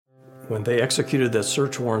When they executed that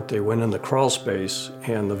search warrant, they went in the crawl space,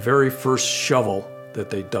 and the very first shovel that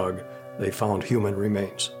they dug, they found human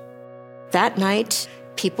remains. That night,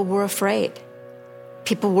 people were afraid.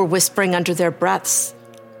 People were whispering under their breaths,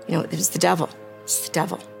 it was the devil. It's the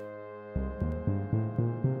devil.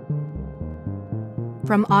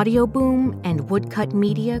 From Audio Boom and Woodcut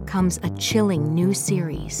Media comes a chilling new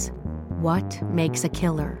series, What Makes a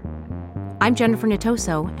Killer? I'm Jennifer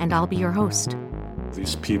Natoso, and I'll be your host.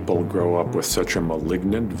 These people grow up with such a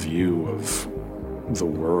malignant view of the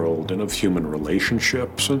world and of human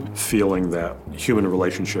relationships, and feeling that human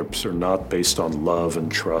relationships are not based on love and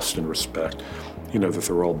trust and respect, that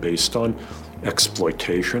they're all based on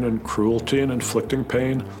exploitation and cruelty and inflicting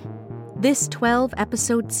pain. This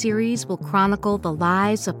 12-episode series will chronicle the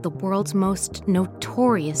lives of the world's most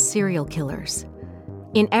notorious serial killers.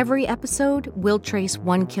 In every episode, we'll trace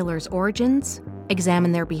one killer's origins,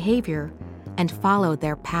 examine their behavior, and follow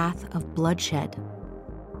their path of bloodshed.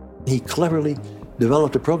 He cleverly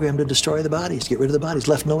developed a program to destroy the bodies, get rid of the bodies,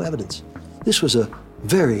 left no evidence. This was a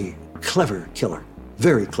very clever killer,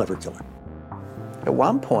 very clever killer. At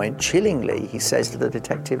one point, chillingly, he says to the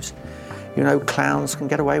detectives, clowns can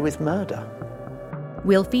get away with murder.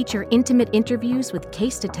 We'll feature intimate interviews with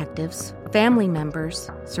case detectives, family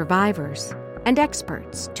members, survivors, and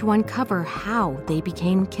experts to uncover how they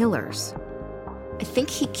became killers. I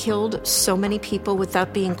think he killed so many people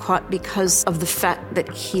without being caught because of the fact that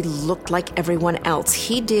he looked like everyone else.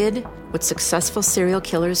 He did what successful serial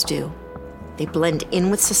killers do. They blend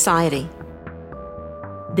in with society.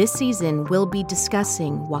 This season, we'll be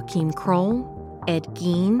discussing Joachim Kroll, Ed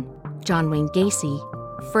Gein, John Wayne Gacy,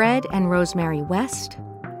 Fred and Rosemary West,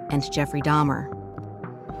 and Jeffrey Dahmer.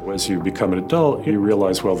 As you become an adult, you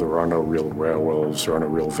realize, well, there are no real werewolves, there are no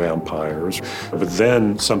real vampires. But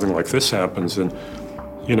then something like this happens, and,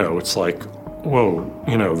 it's like, whoa,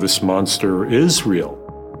 this monster is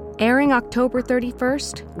real. Airing October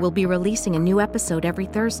 31st, we'll be releasing a new episode every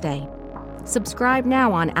Thursday. Subscribe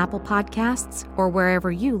now on Apple Podcasts or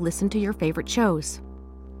wherever you listen to your favorite shows.